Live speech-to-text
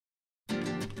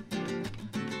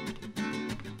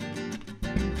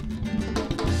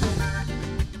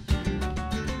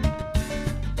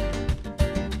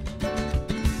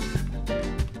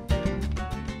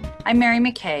I'm Mary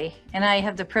McKay, and I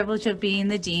have the privilege of being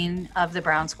the Dean of the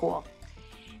Brown School.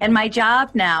 And my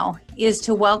job now is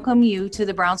to welcome you to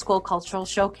the Brown School Cultural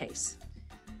Showcase.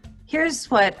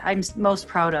 Here's what I'm most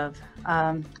proud of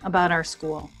about our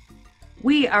school.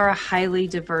 We are a highly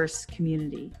diverse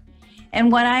community. And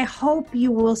what I hope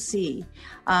you will see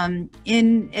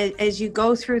as you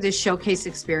go through this showcase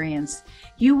experience,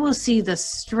 you will see the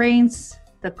strengths,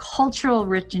 the cultural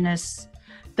richness,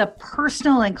 the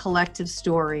personal and collective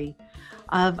story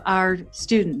of our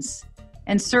students,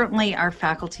 and certainly our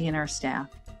faculty and our staff.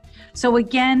 So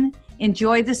again,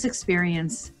 enjoy this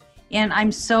experience, and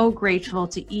I'm so grateful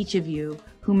to each of you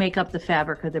who make up the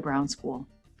fabric of the Brown School.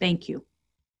 Thank you.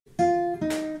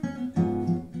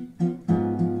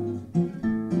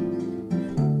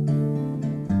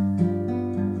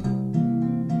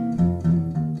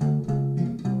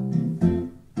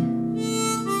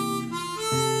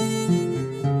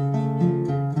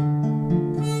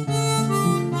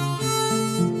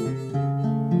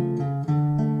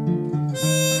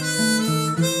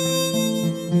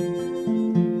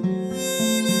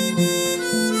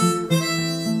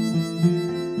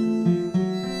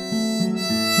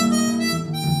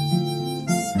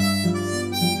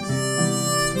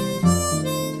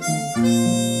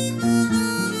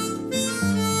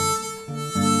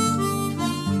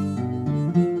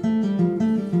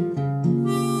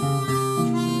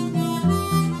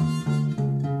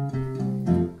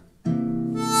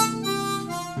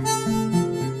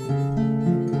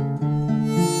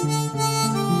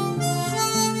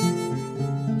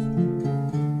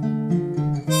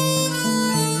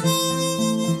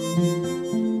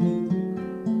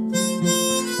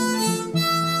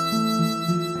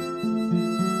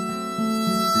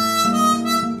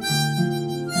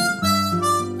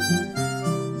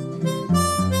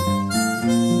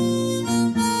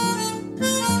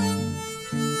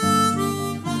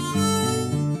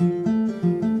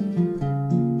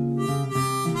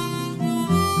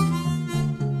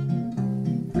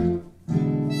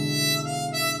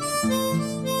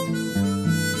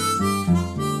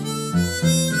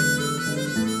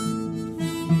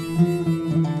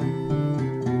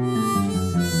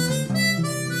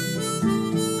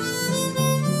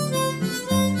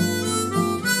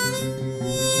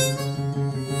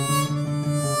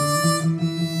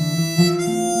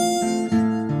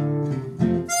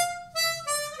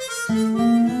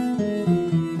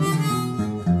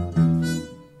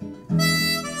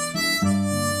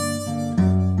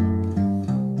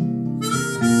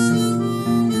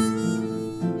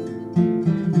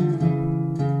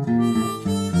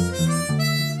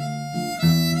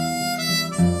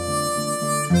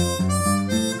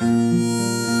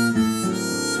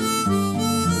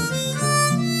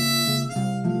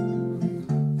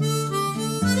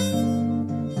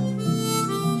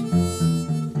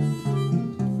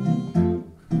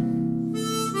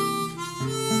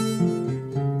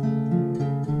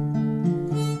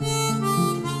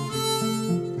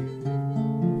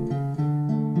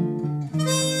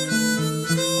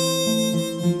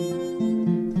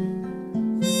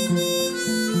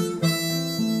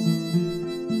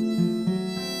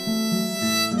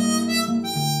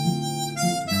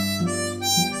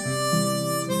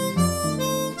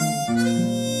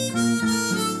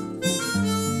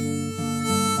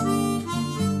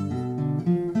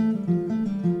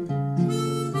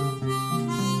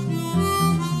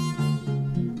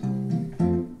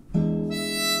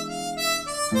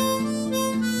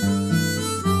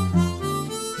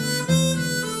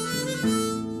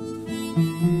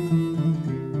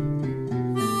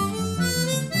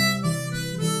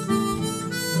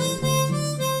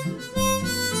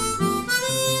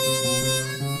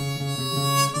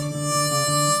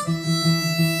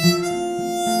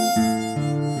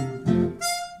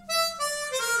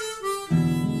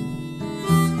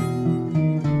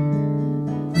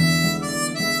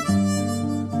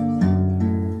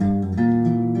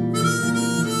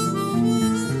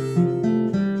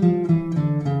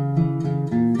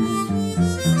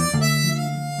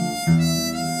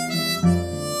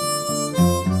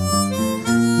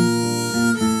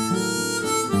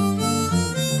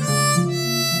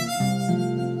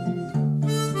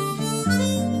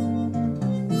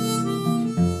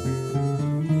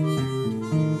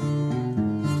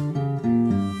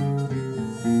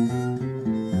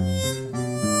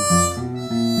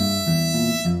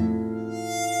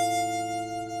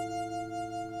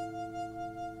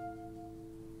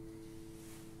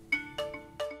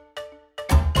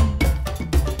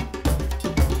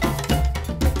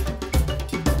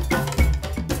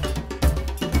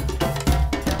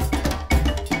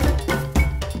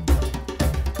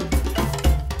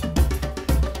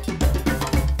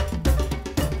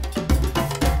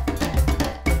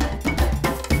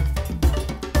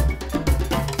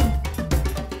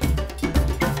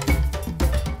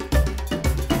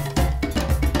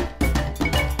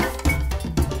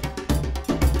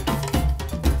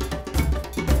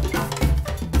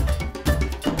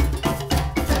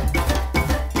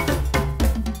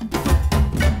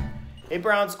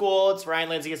 Brown School. It's Ryan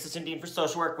Lindsay, Assistant Dean for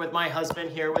Social Work, with my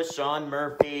husband here with Sean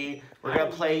Murphy. We're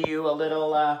going to play you a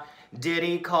little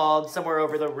ditty called Somewhere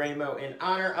Over the Rainbow in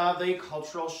honor of the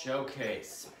Cultural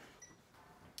Showcase.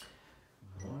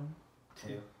 1,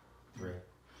 2, 3.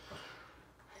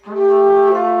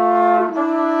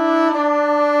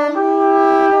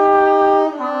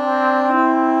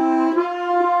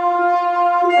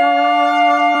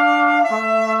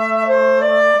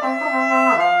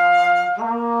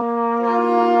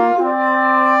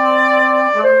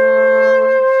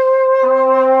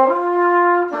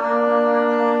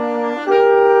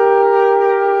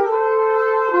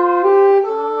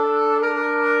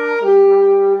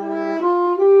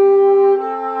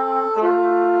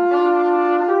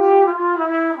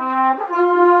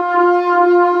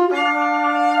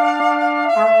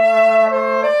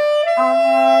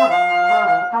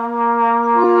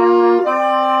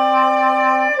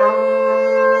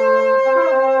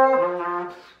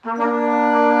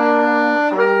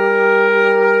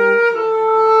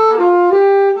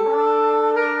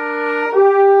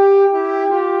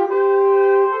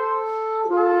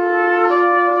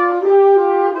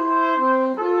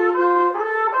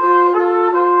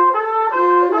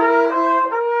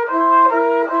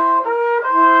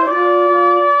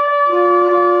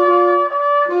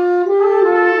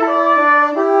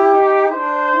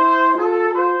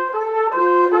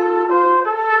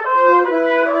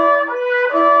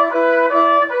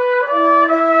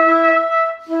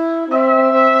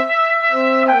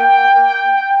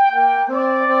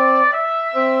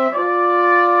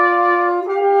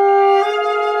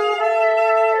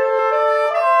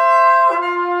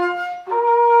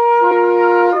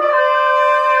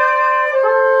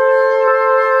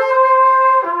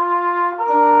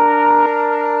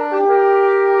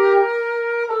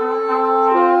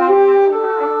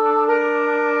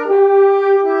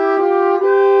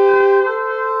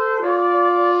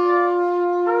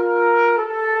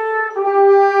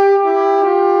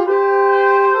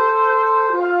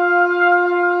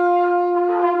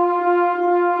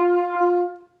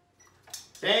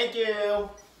 Thank you.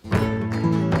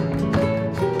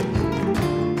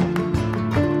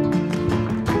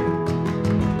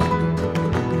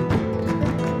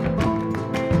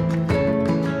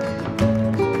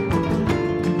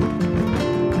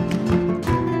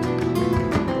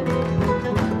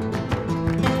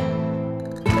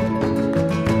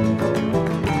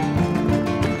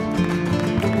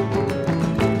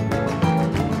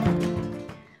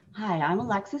 Hi, I'm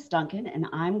Alexis Duncan, and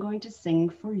I'm going to sing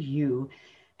for you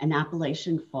an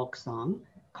Appalachian folk song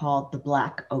called The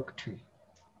Black Oak Tree.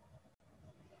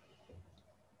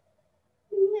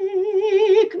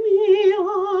 Make me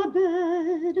a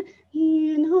bed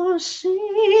in a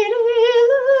shady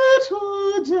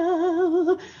little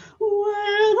dell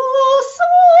where the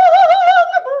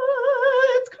songbirds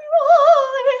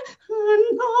cry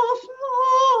and the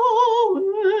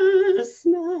flowers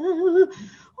smell.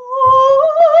 Oh,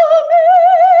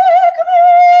 make me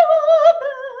a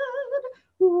bed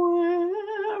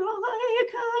where I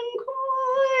can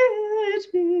quiet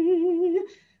be,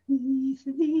 'neath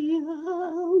the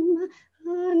elm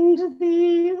and the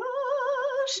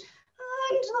ash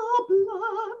and the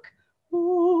black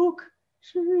oak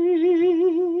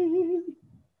tree.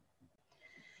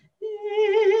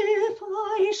 If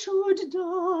I should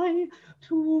die,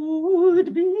 'twould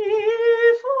be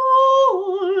for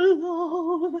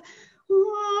love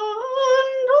under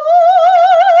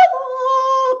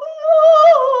the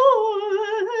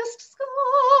bluest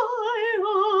sky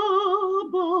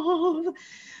above, under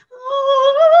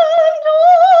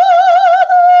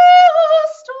the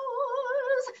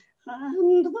stars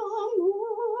and the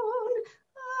moon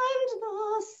and the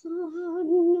sun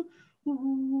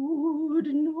would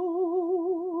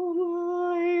know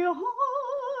my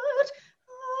heart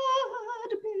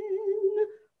had been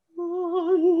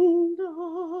undone.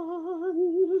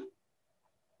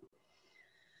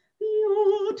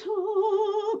 You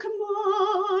took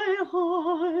my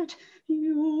heart,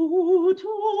 you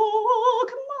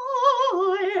took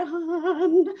my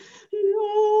hand, you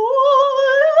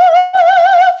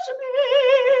left me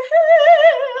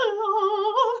here,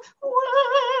 love,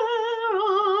 where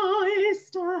I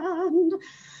stand.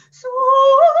 So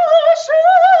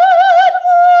shed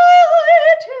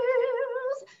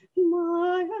my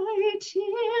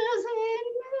tears in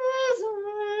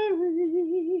misery,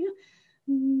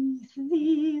 'neath the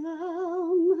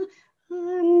elm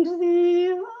and the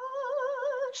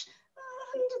ash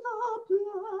and the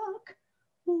black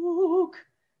oak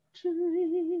tree.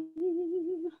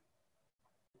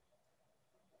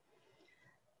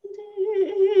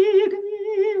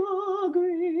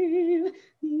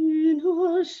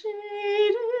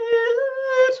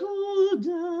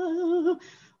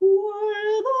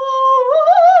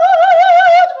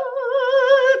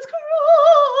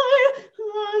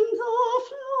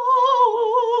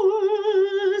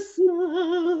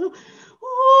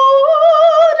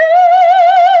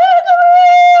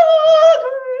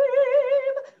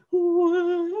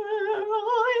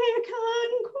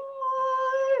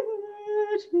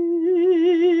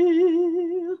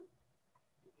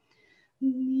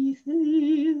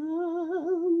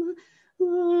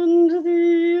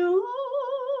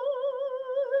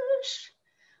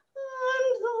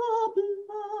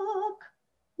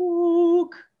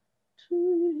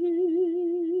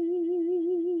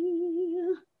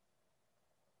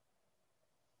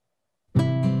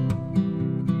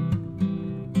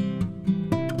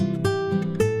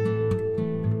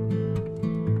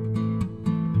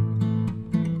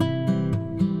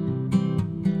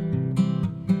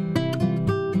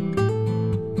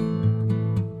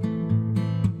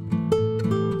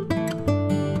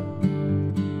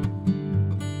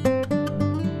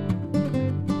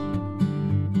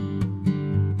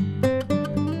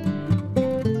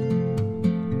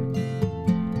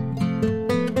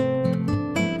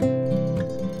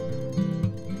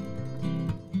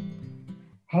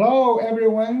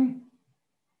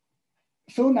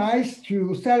 so nice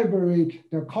to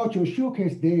celebrate the Cultural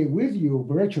Showcase Day with you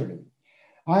virtually.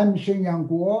 I'm Shenyang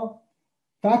Guo,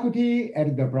 faculty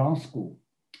at the Brown School.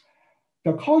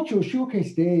 The Cultural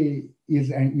Showcase Day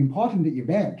is an important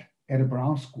event at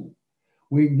Brown School.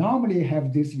 We normally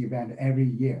have this event every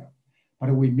year,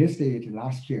 but we missed it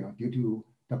last year due to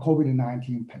the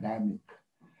COVID-19 pandemic.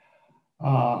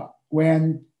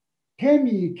 When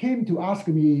Tammy came to ask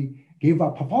me give a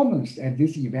performance at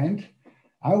this event,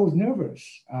 I was nervous.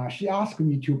 She asked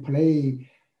me to play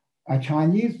a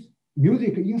Chinese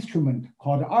music instrument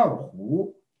called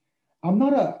erhu. I'm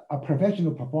not a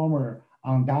professional performer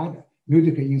on that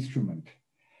music instrument.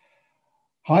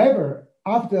 However,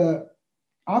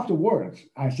 afterwards,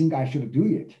 I think I should do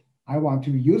it. I want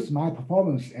to use my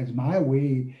performance as my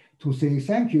way to say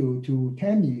thank you to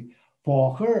Tammy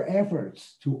for her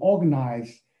efforts to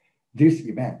organize this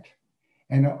event.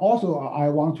 And also, I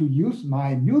want to use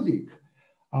my music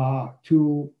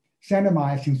to send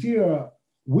my sincere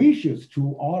wishes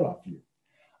to all of you.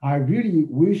 I really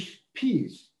wish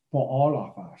peace for all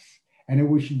of us, and I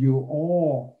wish you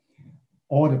all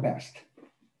the best.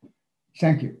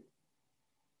 Thank you.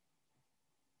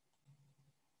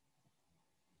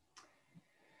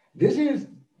 This is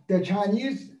the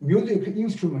Chinese music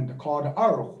instrument called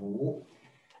erhu.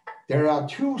 There are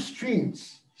 2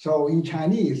 strings. So in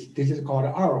Chinese, this is called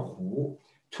erhu,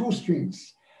 2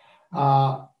 strings.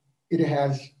 It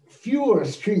has fewer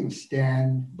strings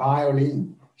than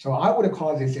violin. So I would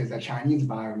call this as a Chinese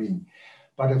violin,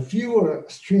 but fewer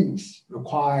strings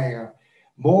require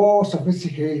more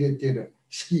sophisticated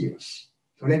skills.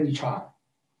 So let me try.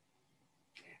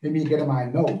 Let me get my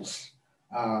notes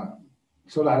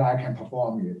so that I can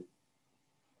perform it.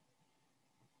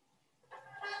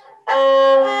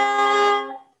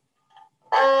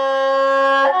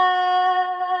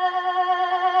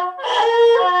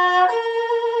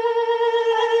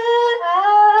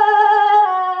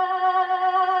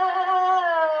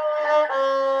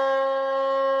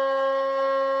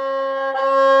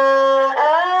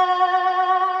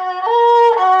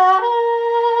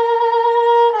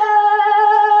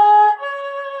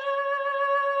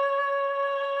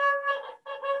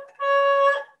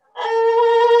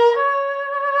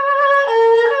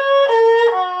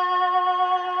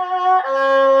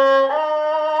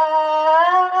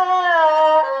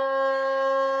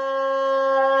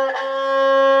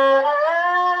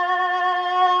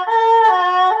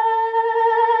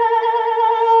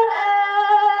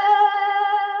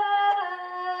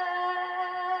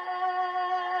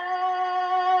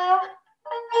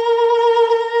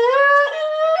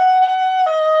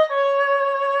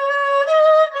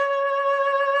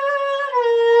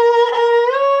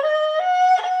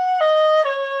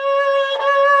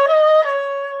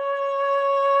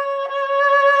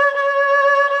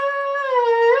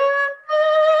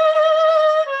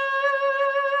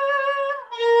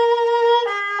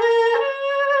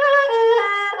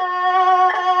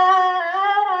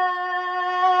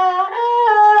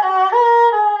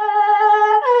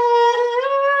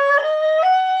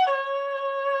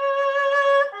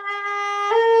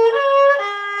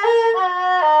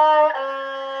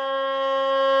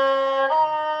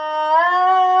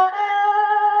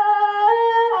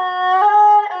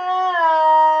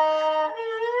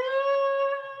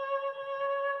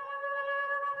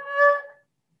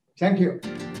 Thank you.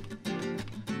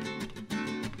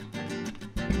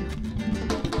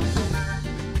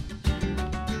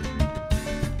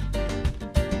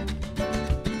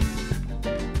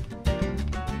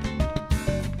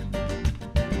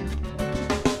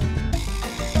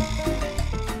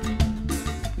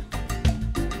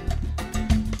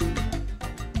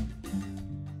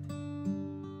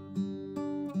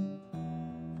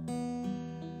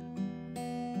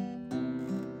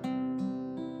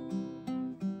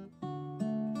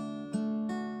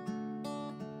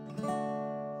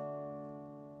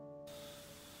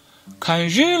看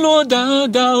日落大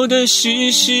道的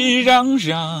熙熙攘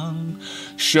攘，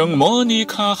圣莫尼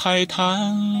卡海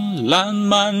滩烂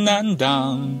漫难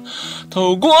当，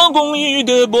透过公寓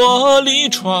的玻璃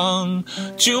窗，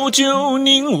久久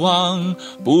凝望，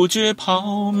不觉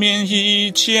泡面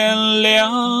已渐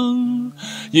凉。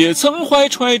也曾怀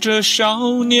揣着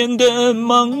少年的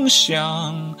梦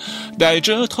想，带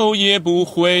着头也不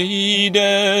回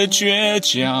的倔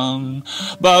强，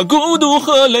把孤独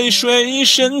和泪水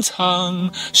深藏，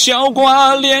笑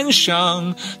挂脸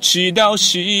上，祈祷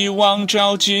希望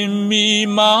照进迷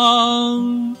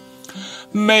茫。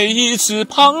每一次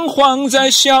彷徨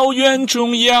在校园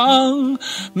中央，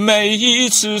每一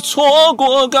次错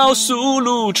过高速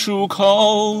路出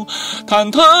口，忐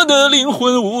忑的灵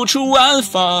魂无处安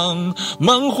放，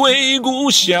梦回故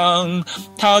乡，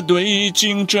他对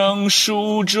镜正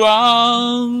梳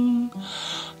妆。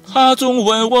他总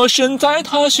问我身在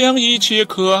他乡一切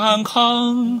可安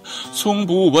康，从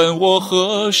不问我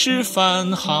何时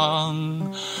返航。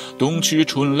冬去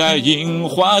春来樱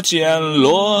花渐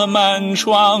落满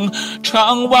窗，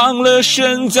常忘了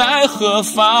身在何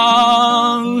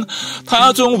方。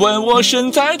他总问我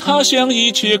身在他乡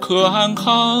一切可安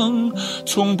康，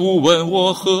从不问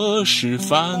我何时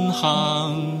返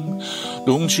航。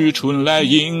冬去春来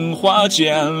樱花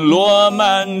渐落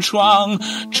满窗，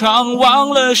常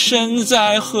忘了身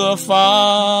在何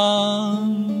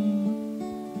方。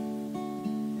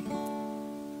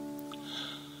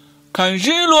看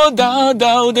日落大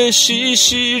道的熙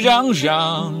熙攘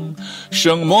攘，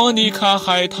圣莫妮卡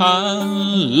海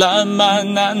滩烂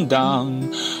漫难当，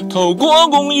透过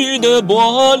公寓的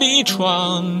玻璃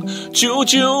窗，久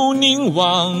久凝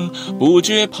望，不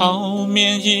觉泡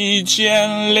面已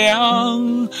渐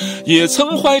凉。也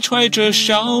曾怀揣着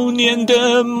少年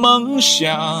的梦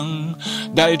想，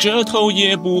带着头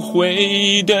也不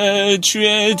回的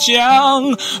倔强，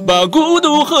把孤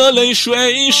独和泪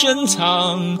水深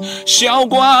藏，笑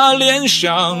挂脸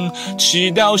上，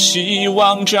祈祷希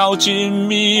望照进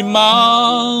迷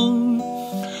茫。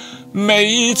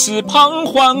每一次彷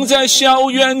徨在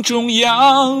校园中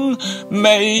央，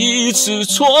每一次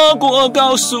错过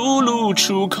高速路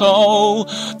出口，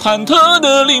忐忑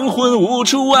的灵魂无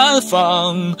处安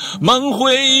放，梦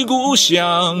回故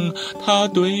乡，他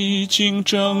对镜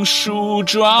正梳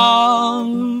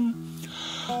妆。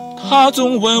他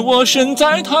总问我身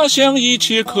在他乡一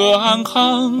切可安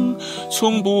康，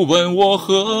从不问我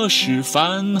何时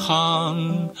返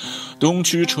航。冬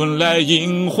去春来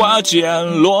樱花渐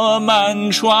落满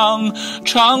窗，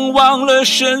常忘了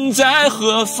身在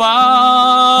何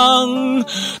方。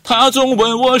他总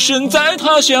问我身在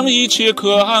他乡一切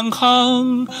可安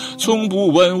康，从不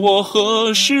问我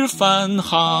何时返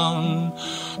航。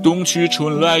冬去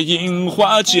春来樱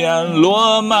花渐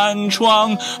落满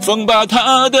窗，风把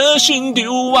他的心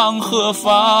丢往何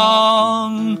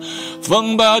方？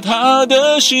风把他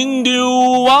的心丢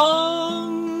往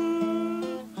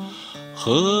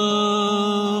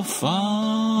何方？